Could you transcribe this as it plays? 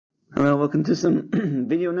Hello, welcome to some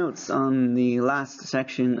video notes on the last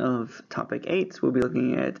section of topic 8. We'll be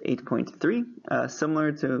looking at 8.3,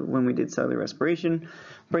 similar to when we did cellular respiration,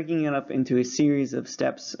 breaking it up into a series of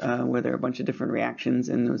steps where there are a bunch of different reactions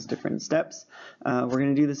in those different steps. We're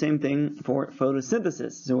going to do the same thing for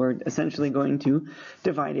photosynthesis. So we're essentially going to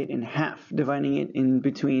divide it in half, dividing it in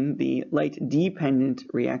between the light-dependent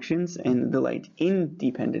reactions and the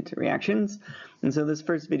light-independent reactions. And so this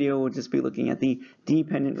first video will just be looking at the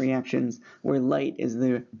dependent reactions where light is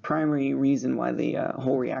the primary reason why the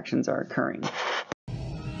whole reactions are occurring.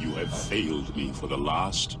 You have failed me for the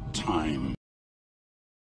last time.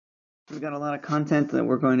 We've got a lot of content that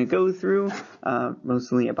we're going to go through,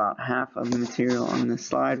 mostly about half of the material on this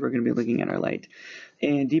slide. We're going to be looking at our light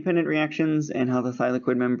and dependent reactions and how the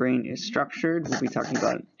thylakoid membrane is structured. We'll be talking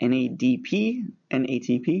about NADP and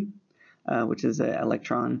ATP, which is an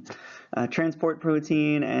electron transport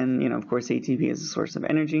protein, and of course ATP is a source of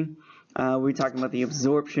energy. We'll be talking about the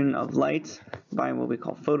absorption of light by what we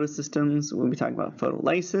call photosystems. We'll be talking about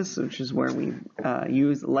photolysis, which is where we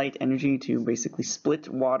use light energy to basically split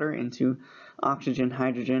water into oxygen,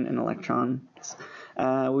 hydrogen, and electrons.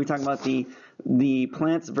 We'll be talking about the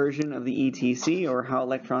plant's version of the ETC, or how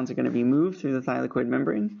electrons are going to be moved through the thylakoid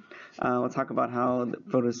membrane. We'll talk about how the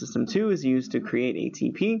photosystem 2 is used to create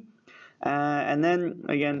ATP. And then,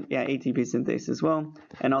 again, ATP synthase as well,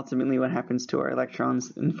 and ultimately what happens to our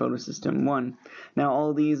electrons in photosystem 1. Now,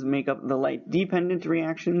 all these make up the light-dependent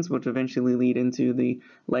reactions, which eventually lead into the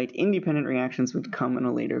light-independent reactions, which come in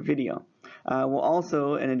a later video. We'll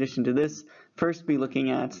also, in addition to this, first be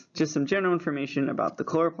looking at just some general information about the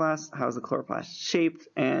chloroplast, how is the chloroplast shaped,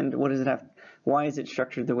 and what does it have, why is it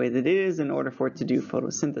structured the way that it is in order for it to do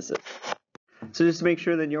photosynthesis. So just to make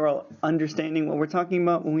sure that you're all understanding what we're talking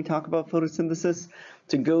about when we talk about photosynthesis,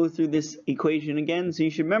 to go through this equation again. So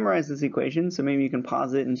you should memorize this equation, so maybe you can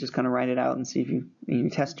pause it and just kind of write it out and see if you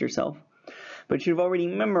test yourself. But you've already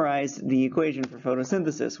memorized the equation for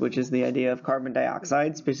photosynthesis, which is the idea of carbon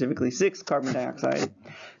dioxide, specifically 6 carbon dioxide,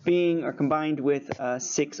 being or combined with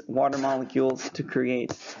 6 water molecules to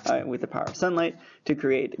create, with the power of sunlight, to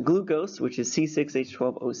create glucose, which is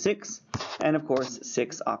C6H12O6, and of course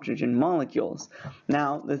 6 oxygen molecules.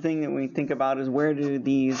 Now, the thing that we think about is, where do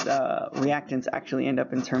these reactants actually end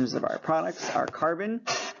up in terms of our products? Our carbon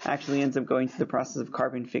actually ends up going through the process of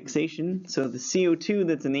carbon fixation. So the CO2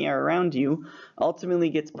 that's in the air around you ultimately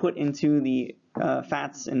gets put into the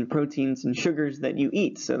fats and proteins and sugars that you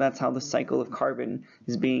eat. So that's how the cycle of carbon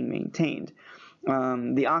is being maintained.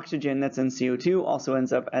 The oxygen that's in CO2 also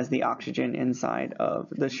ends up as the oxygen inside of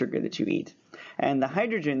the sugar that you eat. And the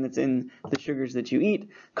hydrogen that's in the sugars that you eat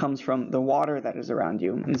comes from the water that is around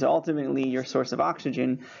you. And so ultimately your source of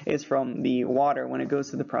oxygen is from the water when it goes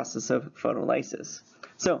through the process of photolysis.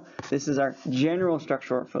 So this is our general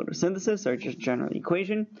structure of photosynthesis, our just general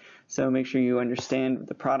equation. So make sure you understand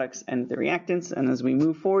the products and the reactants, and as we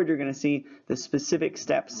move forward, you're going to see the specific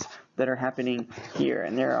steps that are happening here,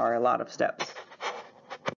 and there are a lot of steps.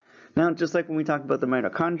 Now, just like when we talk about the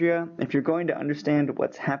mitochondria, if you're going to understand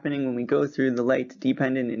what's happening when we go through the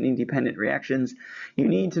light-dependent and independent reactions, you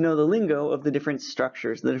need to know the lingo of the different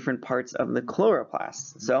structures, the different parts of the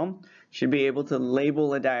chloroplast. So, you should be able to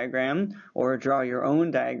label a diagram or draw your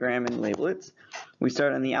own diagram and label it. We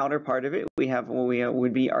start on the outer part of it. We have what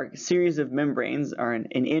would be our series of membranes, are an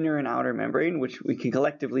inner and outer membrane, which we can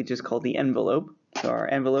collectively just call the envelope. So our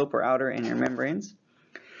envelope or outer and inner membranes.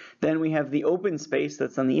 Then we have the open space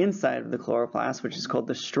that's on the inside of the chloroplast, which is called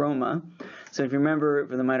the stroma. So if you remember,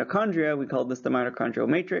 for the mitochondria, we called this the mitochondrial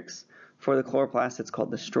matrix. For the chloroplast, it's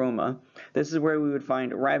called the stroma. This is where we would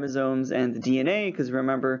find ribosomes and the DNA, because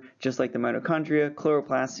remember, just like the mitochondria,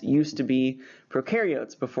 chloroplasts used to be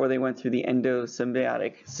prokaryotes before they went through the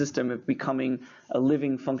endosymbiotic system of becoming a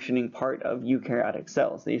living, functioning part of eukaryotic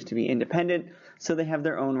cells. They used to be independent, so they have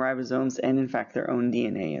their own ribosomes and, in fact, their own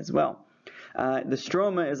DNA as well. The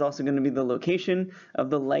stroma is also going to be the location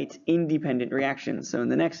of the light-independent reactions. So in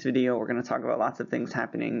the next video, we're going to talk about lots of things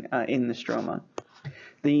happening in the stroma.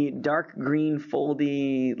 The dark green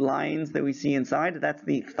foldy lines that we see inside, that's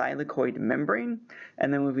the thylakoid membrane.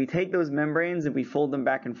 And then when we take those membranes and we fold them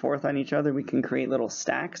back and forth on each other, we can create little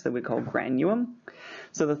stacks that we call granulum.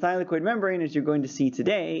 So the thylakoid membrane, as you're going to see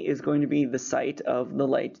today, is going to be the site of the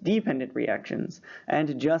light-dependent reactions.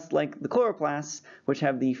 And just like the chloroplasts, which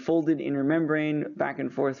have the folded inner membrane back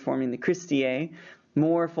and forth forming the cristae,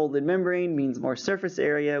 More folded membrane means more surface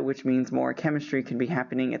area, which means more chemistry can be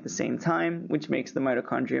happening at the same time, which makes the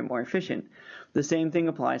mitochondria more efficient. The same thing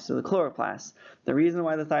applies to the chloroplast. The reason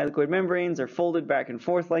why the thylakoid membranes are folded back and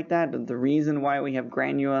forth like that, the reason why we have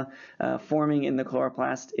granula forming in the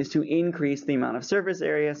chloroplast is to increase the amount of surface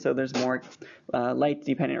area, so there's more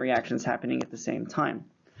light-dependent reactions happening at the same time.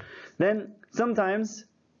 Then sometimes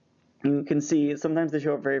you can see sometimes they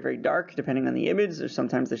show up very, very dark depending on the image, or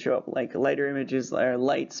sometimes they show up like lighter images or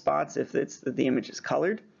light spots if the image is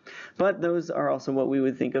colored. But those are also what we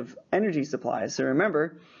would think of energy supplies. So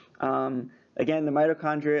remember, again, the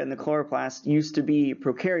mitochondria and the chloroplast used to be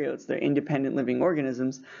prokaryotes. They're independent living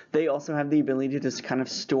organisms. They also have the ability to just kind of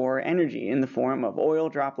store energy in the form of oil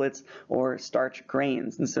droplets or starch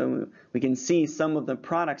grains. And so we can see some of the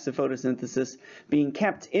products of photosynthesis being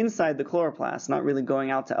kept inside the chloroplast, not really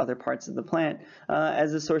going out to other parts of the plant.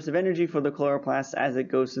 As a source of energy for the chloroplast, as it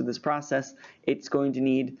goes through this process, it's going to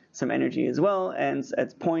need some energy as well. And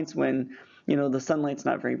at points when the sunlight's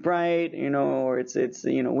not very bright, or it's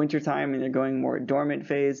wintertime and they're going more dormant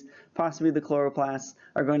phase, possibly the chloroplasts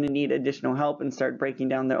are going to need additional help and start breaking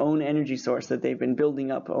down their own energy source that they've been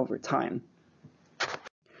building up over time.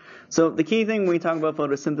 So the key thing when we talk about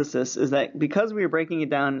photosynthesis is that because we are breaking it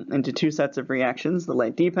down into two sets of reactions, the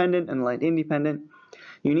light dependent and the light independent,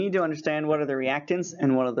 you need to understand what are the reactants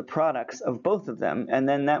and what are the products of both of them, and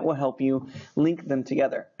then that will help you link them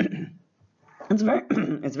together.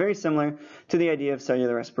 It's very similar to the idea of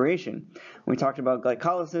cellular respiration. We talked about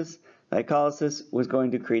glycolysis. Glycolysis was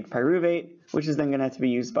going to create pyruvate, which is then going to have to be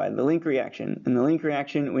used by the link reaction. In the link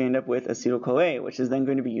reaction, we end up with acetyl-CoA, which is then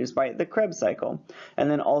going to be used by the Krebs cycle. And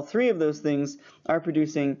then all three of those things are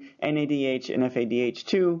producing NADH and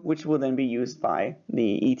FADH2, which will then be used by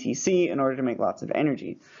the ETC in order to make lots of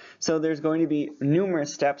energy. So there's going to be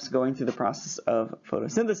numerous steps going through the process of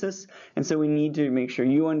photosynthesis, and so we need to make sure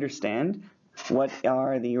you understand what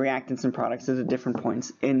are the reactants and products at the different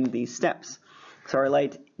points in these steps. So our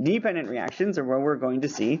light-dependent reactions are where we're going to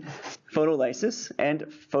see photolysis and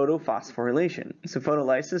photophosphorylation. So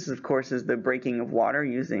photolysis, of course, is the breaking of water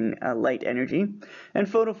using light energy, and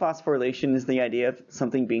photophosphorylation is the idea of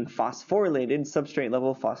something being phosphorylated,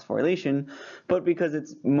 substrate-level phosphorylation, but because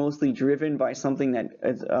it's mostly driven by something that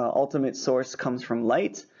its ultimate source comes from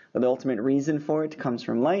light, or the ultimate reason for it comes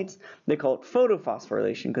from light, they call it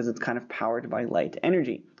photophosphorylation because it's kind of powered by light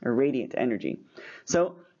energy, or radiant energy.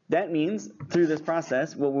 So that means through this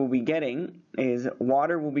process, what we'll be getting is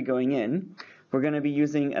water will be going in. We're going to be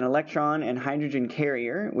using an electron and hydrogen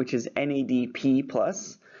carrier, which is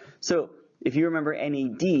NADP+. So if you remember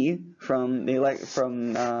NAD from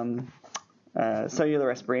cellular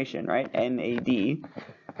respiration, right? NAD,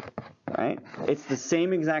 right? It's the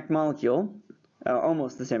same exact molecule.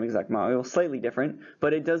 Almost the same exact molecule, slightly different,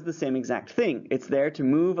 but it does the same exact thing. It's there to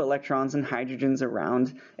move electrons and hydrogens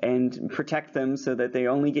around and protect them so that they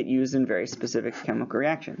only get used in very specific chemical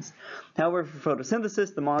reactions. However, for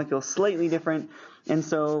photosynthesis, the molecule is slightly different, and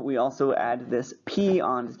so we also add this P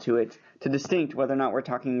onto it to distinct whether or not we're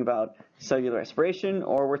talking about cellular respiration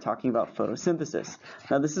or we're talking about photosynthesis.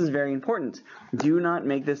 Now, this is very important. Do not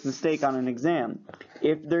make this mistake on an exam.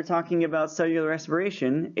 If they're talking about cellular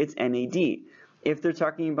respiration, it's NAD. If they're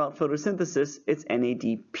talking about photosynthesis, it's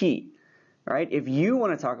NADP, right? If you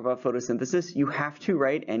want to talk about photosynthesis, you have to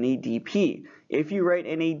write NADP. If you write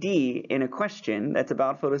NAD in a question that's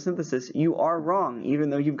about photosynthesis, you are wrong, even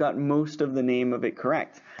though you've got most of the name of it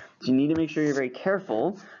correct. So you need to make sure you're very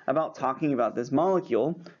careful about talking about this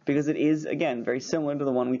molecule because it is, again, very similar to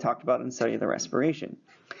the one we talked about in cellular respiration.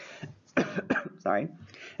 Sorry.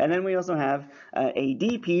 And then we also have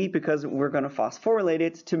ADP because we're going to phosphorylate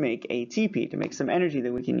it to make ATP, to make some energy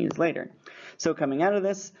that we can use later. So coming out of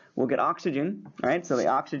this, we'll get oxygen, right? So the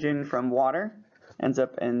oxygen from water ends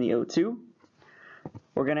up in the O2.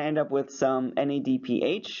 We're going to end up with some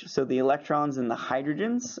NADPH, so the electrons and the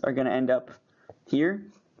hydrogens are going to end up here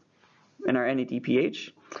in our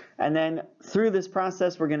NADPH. And then through this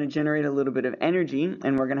process, we're going to generate a little bit of energy,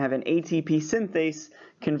 and we're going to have an ATP synthase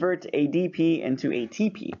convert ADP into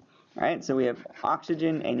ATP. All right, so we have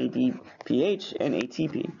oxygen, NADPH, and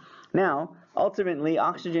ATP. Now, ultimately,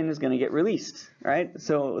 oxygen is going to get released, right?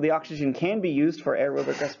 So the oxygen can be used for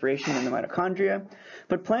aerobic respiration in the mitochondria,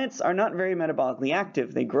 but plants are not very metabolically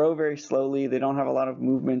active. They grow very slowly. They don't have a lot of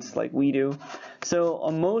movements like we do. So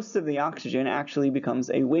most of the oxygen actually becomes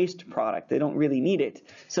a waste product. They don't really need it.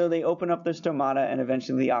 So they open up their stomata and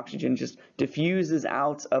eventually the oxygen just diffuses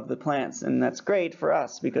out of the plants. And that's great for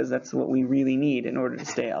us because that's what we really need in order to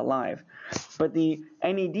stay alive. But the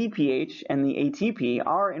NADPH and the ATP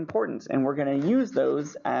are important, and we're going to use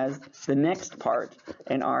those as the next part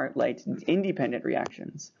in our light-independent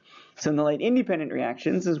reactions. So in the light-independent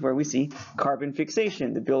reactions is where we see carbon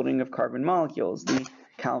fixation, the building of carbon molecules, the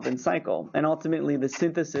Calvin cycle, and ultimately the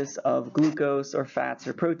synthesis of glucose or fats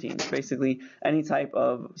or proteins, basically any type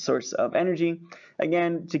of source of energy.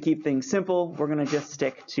 Again, to keep things simple, we're going to just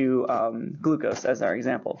stick to glucose as our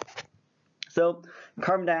example. So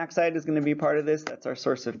carbon dioxide is going to be part of this. That's our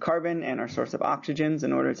source of carbon and our source of oxygens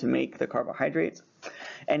in order to make the carbohydrates.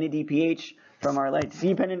 NADPH from our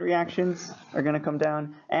light-dependent reactions are going to come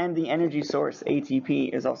down, and the energy source,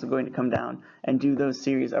 ATP, is also going to come down and do those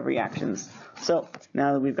series of reactions. So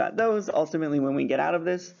now that we've got those, ultimately when we get out of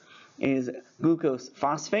this is glucose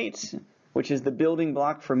phosphate, which is the building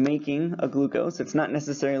block for making a glucose. It's not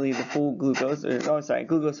necessarily the full glucose.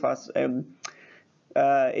 Glucose phosphate.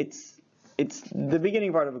 It's the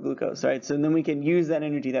beginning part of a glucose, right? So then we can use that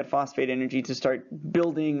energy, that phosphate energy, to start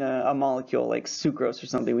building a molecule like sucrose or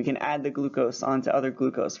something. We can add the glucose onto other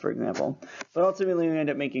glucose, for example. But ultimately, we end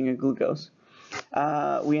up making a glucose.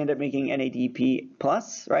 We end up making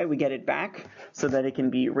NADP+, right? We get it back so that it can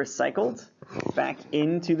be recycled back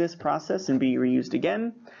into this process and be reused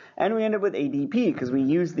again. And we end up with ADP because we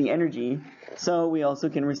use the energy, so we also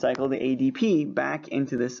can recycle the ADP back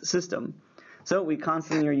into this system. So we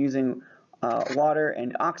constantly are using water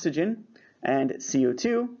and oxygen and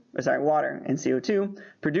CO2, water and CO2,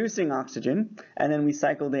 producing oxygen, and then we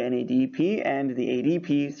cycle the NADP and the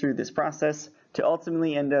ADP through this process to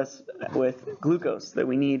ultimately end us with glucose that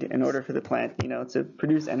we need in order for the plant, to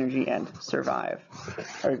produce energy and survive,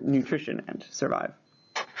 or nutrition and survive.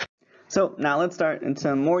 So now let's start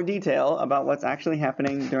into more detail about what's actually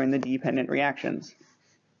happening during the dependent reactions.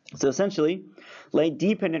 So essentially,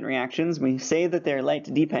 light-dependent reactions, we say that they're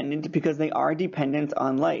light-dependent because they are dependent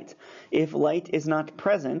on light. If light is not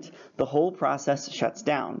present, the whole process shuts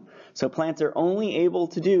down. So plants are only able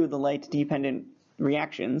to do the light-dependent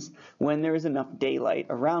reactions when there is enough daylight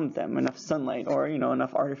around them, enough sunlight, or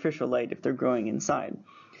enough artificial light if they're growing inside.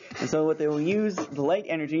 And so what they will use the light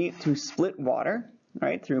energy to split water,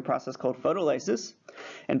 right, through a process called photolysis.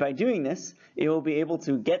 And by doing this, it will be able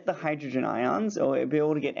to get the hydrogen ions, or it will be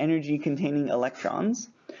able to get energy containing electrons,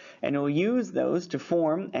 and it will use those to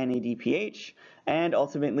form NADPH and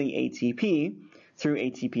ultimately ATP through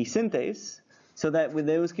ATP synthase, so that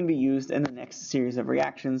those can be used in the next series of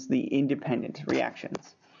reactions, the independent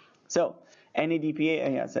reactions. So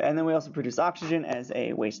NADPH, and then we also produce oxygen as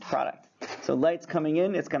a waste product. So light's coming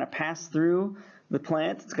in, it's going to pass through the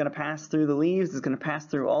plant, it's going to pass through the leaves, it's going to pass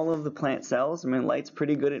through all of the plant cells. Light's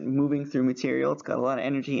pretty good at moving through material. It's got a lot of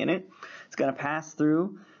energy in it. It's going to pass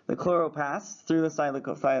through the chloroplasts,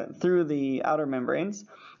 through the outer membranes,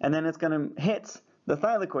 and then it's going to hit the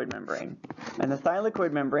thylakoid membrane. And the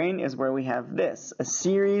thylakoid membrane is where we have this, a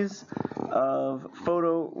series of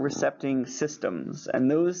photorecepting systems.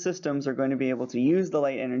 And those systems are going to be able to use the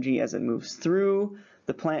light energy as it moves through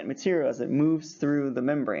the plant material, as it moves through the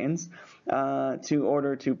membranes, to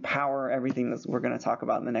order to power everything that we're going to talk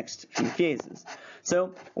about in the next few phases.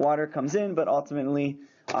 So water comes in, but ultimately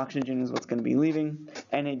oxygen is what's going to be leaving.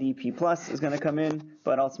 NADP plus is going to come in,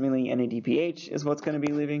 but ultimately NADPH is what's going to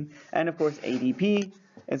be leaving. And of course ADP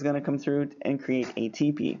is going to come through and create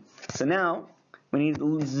ATP. So now we need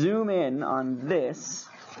to zoom in on this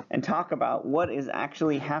and talk about what is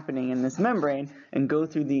actually happening in this membrane and go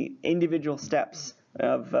through the individual steps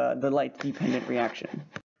of the light-dependent reaction.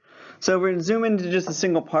 So we're going to zoom into just a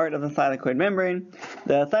single part of the thylakoid membrane.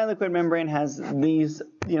 The thylakoid membrane has these,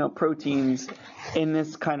 proteins in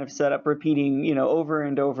this kind of setup repeating, over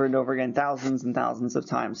and over and over again, thousands and thousands of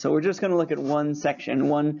times. So we're just going to look at one section,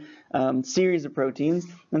 one series of proteins,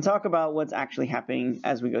 and talk about what's actually happening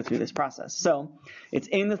as we go through this process. So it's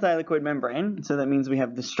in the thylakoid membrane, so that means we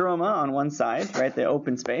have the stroma on one side, right, the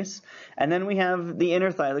open space, and then we have the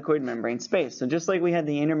inner thylakoid membrane space. So just like we had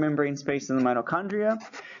the inner membrane space in the mitochondria,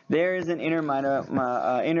 there is an inner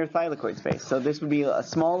thylakoid space. So this would be a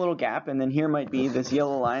small little gap, and then here might be this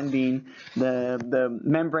yellow line being the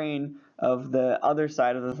membrane of the other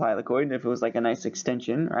side of the thylakoid, if it was like a nice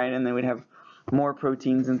extension, right? And then we'd have more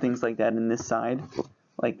proteins and things like that in this side,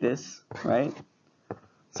 like this, right?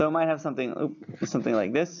 So it might have something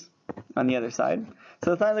like this, on the other side.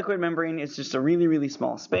 So the thylakoid membrane is just a really, really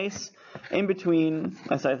small space in between,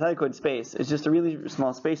 thylakoid space is just a really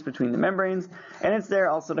small space between the membranes, and it's there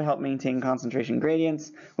also to help maintain concentration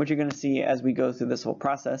gradients, which you're going to see as we go through this whole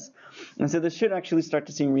process. And so this should actually start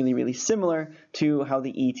to seem really, really similar to how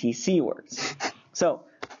the ETC works. So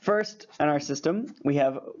first in our system, we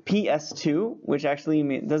have PS2, which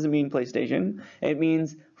actually doesn't mean PlayStation. It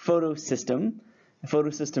means photosystem,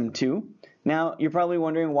 photosystem 2. Now, you're probably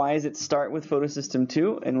wondering, why does it start with photosystem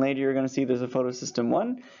 2, and later you're going to see there's a photosystem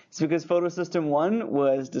 1. It's because photosystem 1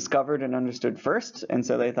 was discovered and understood first, and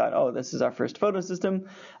so they thought, oh, this is our first photosystem.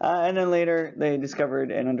 And then later they discovered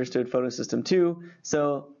and understood photosystem 2.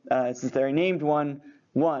 So since they named one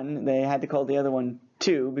 1, they had to call the other one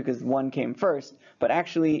 2 because 1 came first. But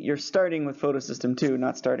actually, you're starting with photosystem 2,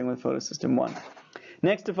 not starting with photosystem 1.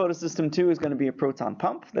 Next to photosystem 2 is going to be a proton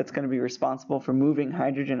pump that's going to be responsible for moving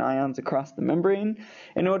hydrogen ions across the membrane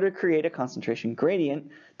in order to create a concentration gradient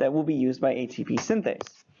that will be used by ATP synthase.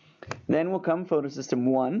 Then will come photosystem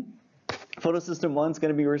 1. Photosystem 1 is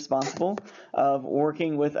going to be responsible of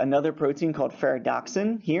working with another protein called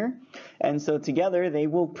ferredoxin here. And so together they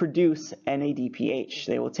will produce NADPH.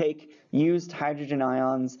 They will take used hydrogen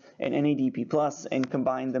ions and NADP+ and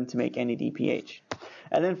combine them to make NADPH.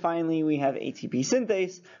 And then finally we have ATP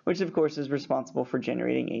synthase, which of course is responsible for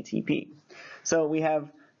generating ATP. So we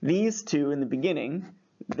have these two in the beginning.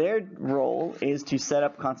 Their role is to set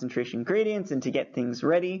up concentration gradients and to get things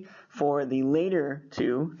ready for the later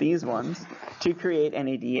two, these ones, to create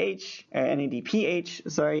NADPH, and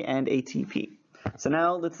ATP. So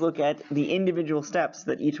now let's look at the individual steps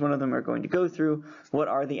that each one of them are going to go through. What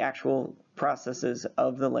are the actual processes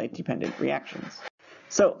of the light-dependent reactions?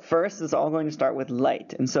 So first, it's all going to start with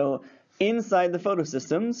light. And so inside the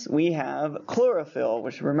photosystems, we have chlorophyll,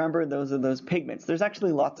 which, remember, those are those pigments. There's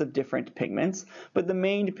actually lots of different pigments, but the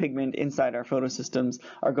main pigment inside our photosystems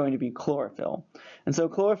are going to be chlorophyll. And so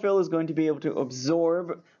chlorophyll is going to be able to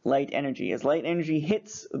absorb light energy. As light energy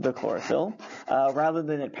hits the chlorophyll, rather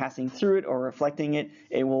than it passing through it or reflecting it,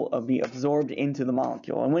 it will be absorbed into the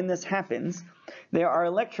molecule. And when this happens, there are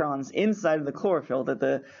electrons inside of the chlorophyll that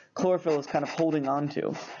the chlorophyll is kind of holding on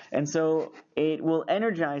to. And so it will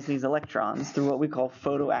energize these electrons through what we call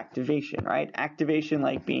photoactivation, right? Activation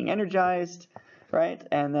like being energized, right?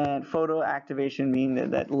 And then photoactivation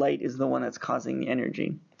meaning that light is the one that's causing the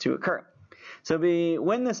energy to occur. So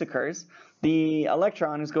when this occurs, the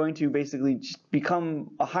electron is going to basically just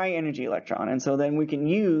become a high energy electron. And so then we can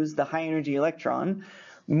use the high energy electron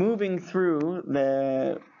moving through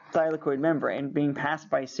the thylakoid membrane, being passed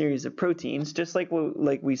by a series of proteins, just like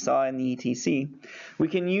we saw in the ETC. We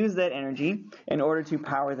can use that energy in order to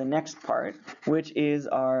power the next part, which is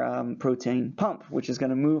our protein pump, which is going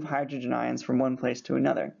to move hydrogen ions from one place to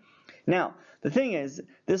another. Now, the thing is,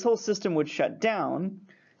 this whole system would shut down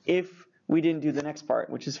if we didn't do the next part,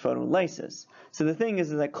 which is photolysis. So the thing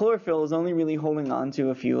is that chlorophyll is only really holding on to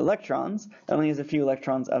a few electrons. It only has a few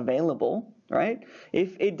electrons available, right?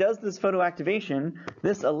 If it does this photoactivation,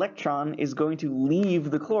 this electron is going to leave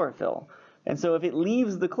the chlorophyll. And so if it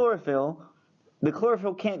leaves the chlorophyll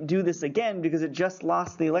can't do this again because it just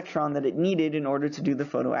lost the electron that it needed in order to do the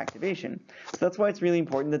photoactivation. So that's why it's really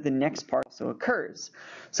important that the next part also occurs.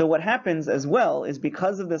 So what happens as well is,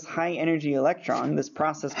 because of this high energy electron, this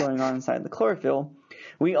process going on inside the chlorophyll,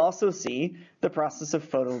 we also see the process of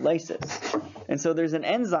photolysis. And so there's an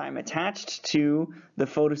enzyme attached to the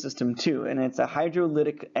photosystem 2, and it's a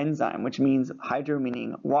hydrolytic enzyme, which means hydro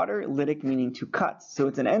meaning water, lytic meaning to cut. So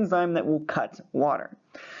it's an enzyme that will cut water.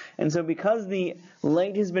 And so because the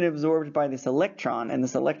light has been absorbed by this electron, and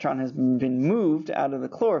this electron has been moved out of the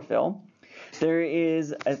chlorophyll, there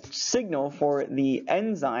is a signal for the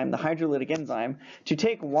enzyme, the hydrolytic enzyme, to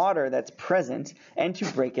take water that's present and to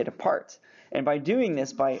break it apart. And by doing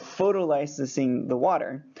this, by photolysing the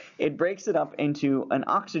water, it breaks it up into an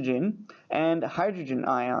oxygen and hydrogen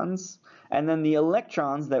ions, and then the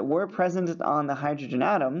electrons that were present on the hydrogen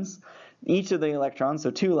atoms, each of the electrons,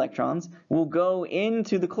 so 2 electrons, will go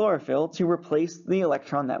into the chlorophyll to replace the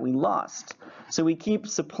electron that we lost. So we keep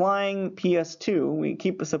supplying PS2, we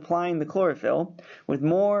keep supplying the chlorophyll with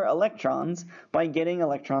more electrons by getting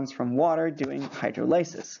electrons from water doing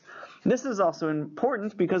hydrolysis. This is also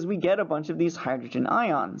important because we get a bunch of these hydrogen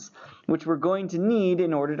ions, which we're going to need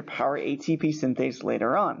in order to power ATP synthase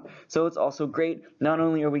later on. So it's also great, not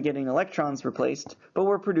only are we getting electrons replaced, but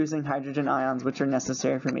we're producing hydrogen ions, which are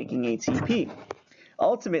necessary for making ATP.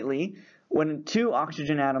 Ultimately, when 2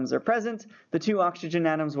 oxygen atoms are present, the 2 oxygen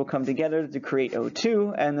atoms will come together to create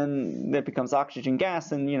O2, and then that becomes oxygen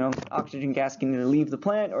gas, and oxygen gas can either leave the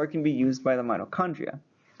plant or it can be used by the mitochondria.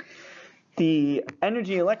 the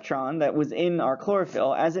energy electron that was in our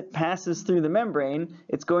chlorophyll, as it passes through the membrane,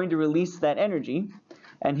 it's going to release that energy.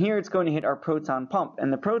 And here it's going to hit our proton pump.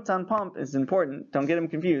 And the proton pump is important, don't get them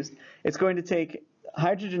confused. It's going to take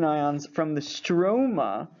hydrogen ions from the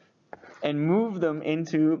stroma and move them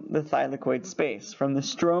into the thylakoid space, from the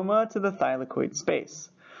stroma to the thylakoid space.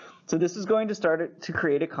 So this is going to start to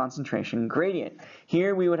create a concentration gradient.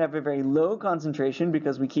 Here we would have a very low concentration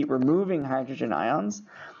because we keep removing hydrogen ions.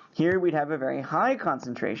 Here we'd have a very high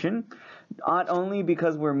concentration, not only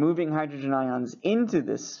because we're moving hydrogen ions into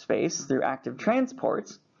this space through active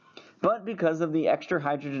transports, but because of the extra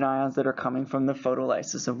hydrogen ions that are coming from the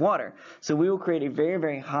photolysis of water. So we will create a very,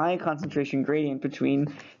 very high concentration gradient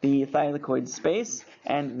between the thylakoid space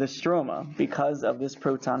and the stroma because of this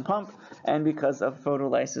proton pump and because of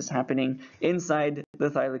photolysis happening inside the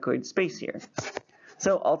thylakoid space here.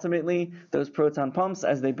 So ultimately, those proton pumps,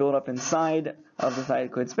 as they build up inside of the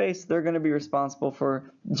thylakoid space, they're going to be responsible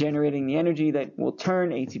for generating the energy that will turn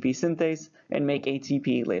ATP synthase and make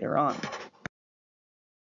ATP later on.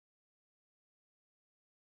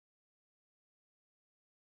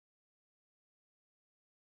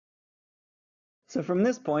 So from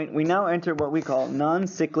this point, we now enter what we call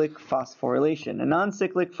non-cyclic phosphorylation. A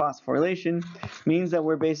non-cyclic phosphorylation means that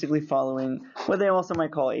we're basically following what they also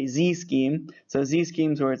might call a Z-scheme. So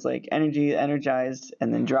Z-schemes where it's like energy, energized,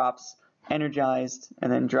 and then drops, energized,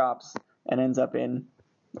 and then drops, and ends up in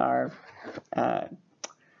our, let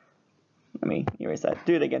me erase that,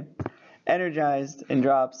 do it again. Energized and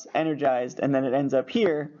drops, energized, and then it ends up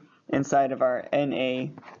here inside of our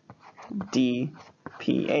NADPH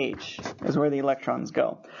is where the electrons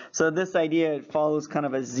go. So this idea, it follows kind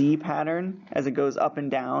of a Z pattern as it goes up and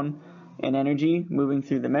down in energy moving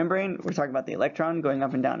through the membrane. We're talking about the electron going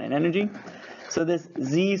up and down in energy. So this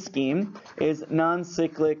Z scheme is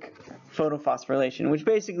non-cyclic photophosphorylation, which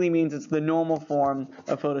basically means it's the normal form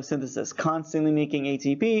of photosynthesis, constantly making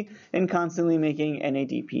ATP and constantly making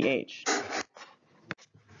NADPH.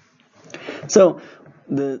 So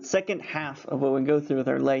the second half of what we go through with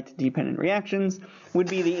our light-dependent reactions would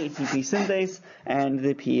be the ATP synthase and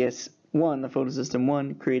the PS1, the photosystem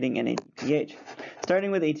 1, creating NADPH.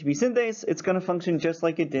 Starting with ATP synthase, it's going to function just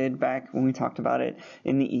like it did back when we talked about it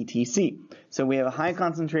in the ETC. So we have a high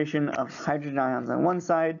concentration of hydrogen ions on one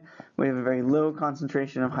side, we have a very low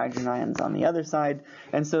concentration of hydrogen ions on the other side,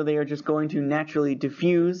 and so they are just going to naturally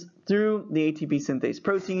diffuse through the ATP synthase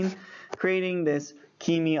protein, creating this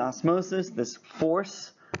chemiosmosis, this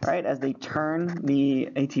force, right, as they turn the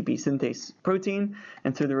ATP synthase protein,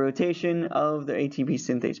 and through the rotation of the ATP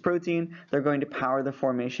synthase protein, they're going to power the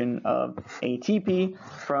formation of ATP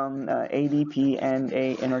from ADP and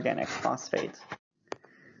an inorganic phosphate.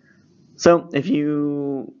 So if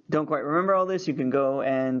you don't quite remember all this, you can go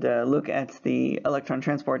and look at the electron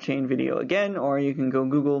transport chain video again, or you can go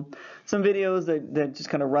Google some videos that just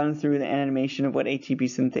kind of run through the animation of what ATP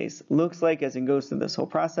synthase looks like as it goes through this whole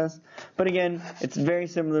process. But again, it's very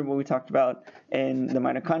similar to what we talked about in the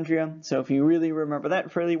mitochondria. So if you really remember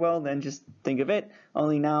that fairly well, then just think of it.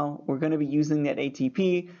 Only now we're going to be using that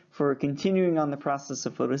ATP for continuing on the process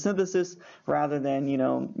of photosynthesis rather than,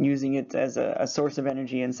 using it as a source of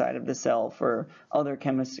energy inside of the cell for other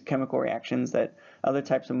chemical reactions, that other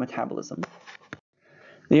types of metabolism.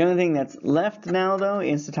 The only thing that's left now, though,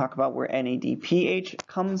 is to talk about where NADPH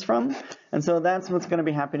comes from. And so that's what's going to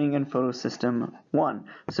be happening in photosystem 1.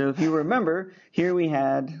 So if you remember, here we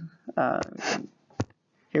had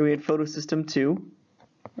photosystem 2,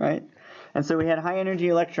 right? And so we had high energy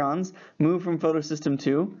electrons move from photosystem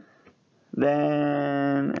 2,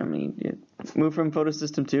 then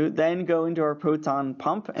go into our proton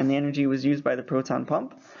pump, and the energy was used by the proton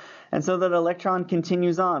pump. And so that electron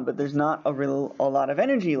continues on, but there's not a lot of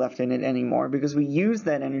energy left in it anymore because we used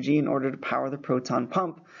that energy in order to power the proton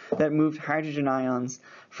pump that moved hydrogen ions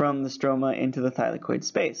from the stroma into the thylakoid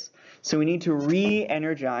space. So we need to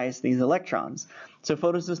re-energize these electrons. So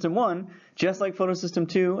photosystem 1, just like photosystem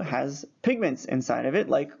 2, has pigments inside of it,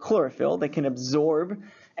 like chlorophyll, that can absorb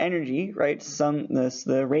energy, right,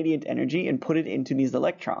 the radiant energy, and put it into these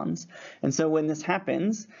electrons. And so when this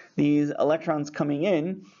happens, these electrons coming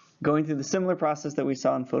in, going through the similar process that we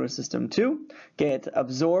saw in photosystem 2, get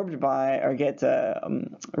absorbed by, or get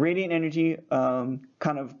radiant energy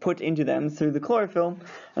kind of put into them through the chlorophyll,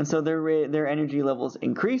 and so their energy levels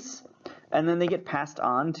increase, and then they get passed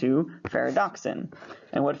on to ferredoxin.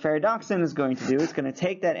 And what ferredoxin is going to do is going to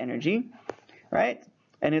take that energy, right,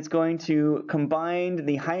 and it's going to combine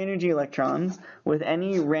the high energy electrons with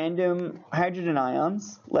any random hydrogen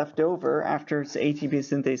ions left over after ATP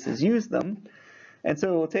synthase has used them. And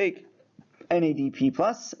so it will take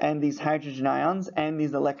NADP+, and these hydrogen ions, and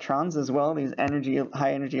these electrons as well, these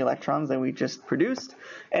high energy electrons that we just produced,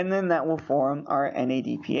 and then that will form our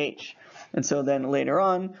NADPH. And so then later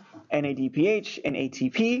on, NADPH and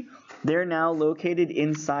ATP, they're now located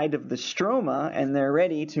inside of the stroma, and they're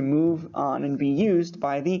ready to move on and be used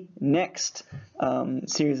by the next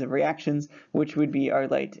series of reactions, which would be our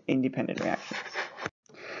light-independent reactions.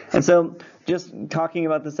 And so just talking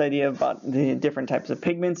about this idea about the different types of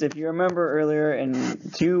pigments, if you remember earlier in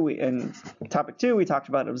topic 2, we talked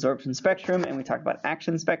about absorption spectrum and we talked about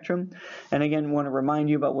action spectrum. And again, want to remind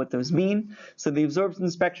you about what those mean. So the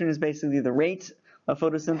absorption spectrum is basically the rate of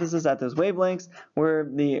photosynthesis at those wavelengths, where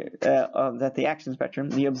the action spectrum,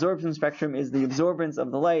 the absorption spectrum, is the absorbance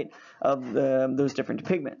of the light of those different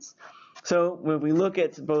pigments. So when we look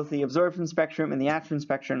at both the absorption spectrum and the action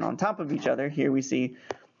spectrum on top of each other, here we see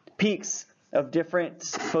peaks of different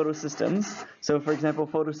photosystems. So for example,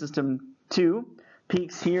 photosystem 2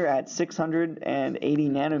 peaks here at 680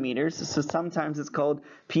 nanometers. So sometimes it's called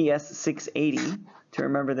PS680, to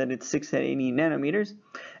remember that it's 680 nanometers.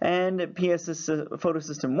 And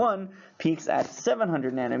photosystem 1 peaks at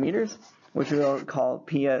 700 nanometers, which we'll call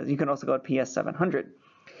you can also call it PS700.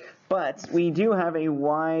 But we do have a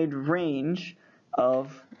wide range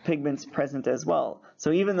of pigments present as well.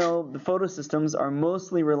 So even though the photosystems are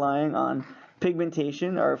mostly relying on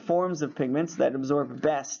pigmentation or forms of pigments that absorb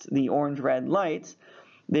best the orange-red light,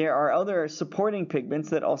 there are other supporting pigments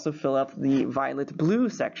that also fill up the violet-blue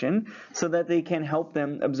section so that they can help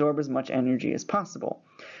them absorb as much energy as possible.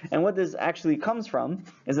 And what this actually comes from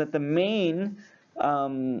is that the main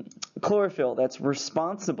chlorophyll that's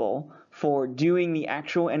responsible for doing the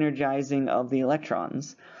actual energizing of the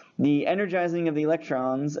electrons, the energizing of the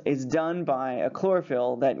electrons is done by a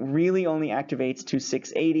chlorophyll that really only activates to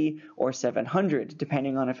 680 or 700,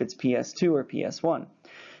 depending on if it's PS2 or PS1.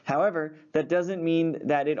 However, that doesn't mean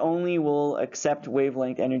that it only will accept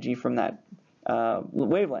wavelength energy from that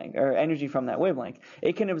wavelength, or energy from that wavelength.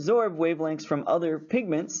 It can absorb wavelengths from other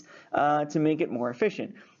pigments to make it more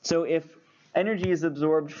efficient. So if energy is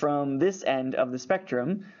absorbed from this end of the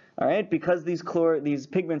spectrum, all right, because these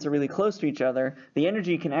pigments are really close to each other, the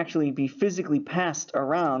energy can actually be physically passed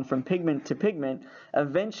around from pigment to pigment,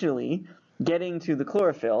 eventually getting to the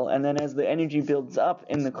chlorophyll. And then as the energy builds up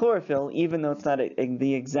in the chlorophyll, even though it's not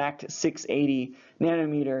the exact 680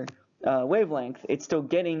 nanometer wavelength, it's still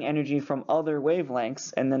getting energy from other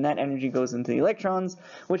wavelengths, and then that energy goes into the electrons,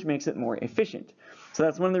 which makes it more efficient. So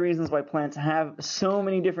that's one of the reasons why plants have so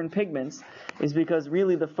many different pigments, is because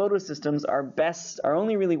really the photosystems are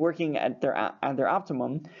only really working at their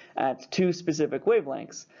optimum at 2 specific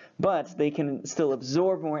wavelengths, but they can still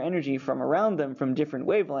absorb more energy from around them from different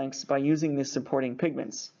wavelengths by using these supporting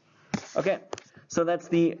pigments. Okay, so that's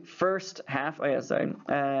the first half. Oh yeah, sorry.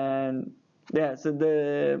 And yeah, so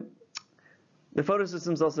the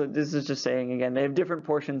photosystems also, this is just saying again, they have different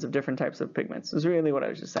portions of different types of pigments. Is really what I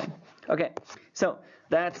was just saying. Okay, so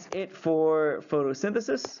that's it for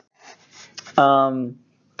photosynthesis.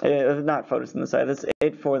 Not photosynthesis, that's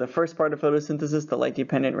it for the first part of photosynthesis, the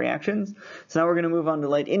light-dependent reactions. So now we're going to move on to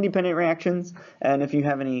light-independent reactions, and if you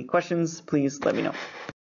have any questions, please let me know.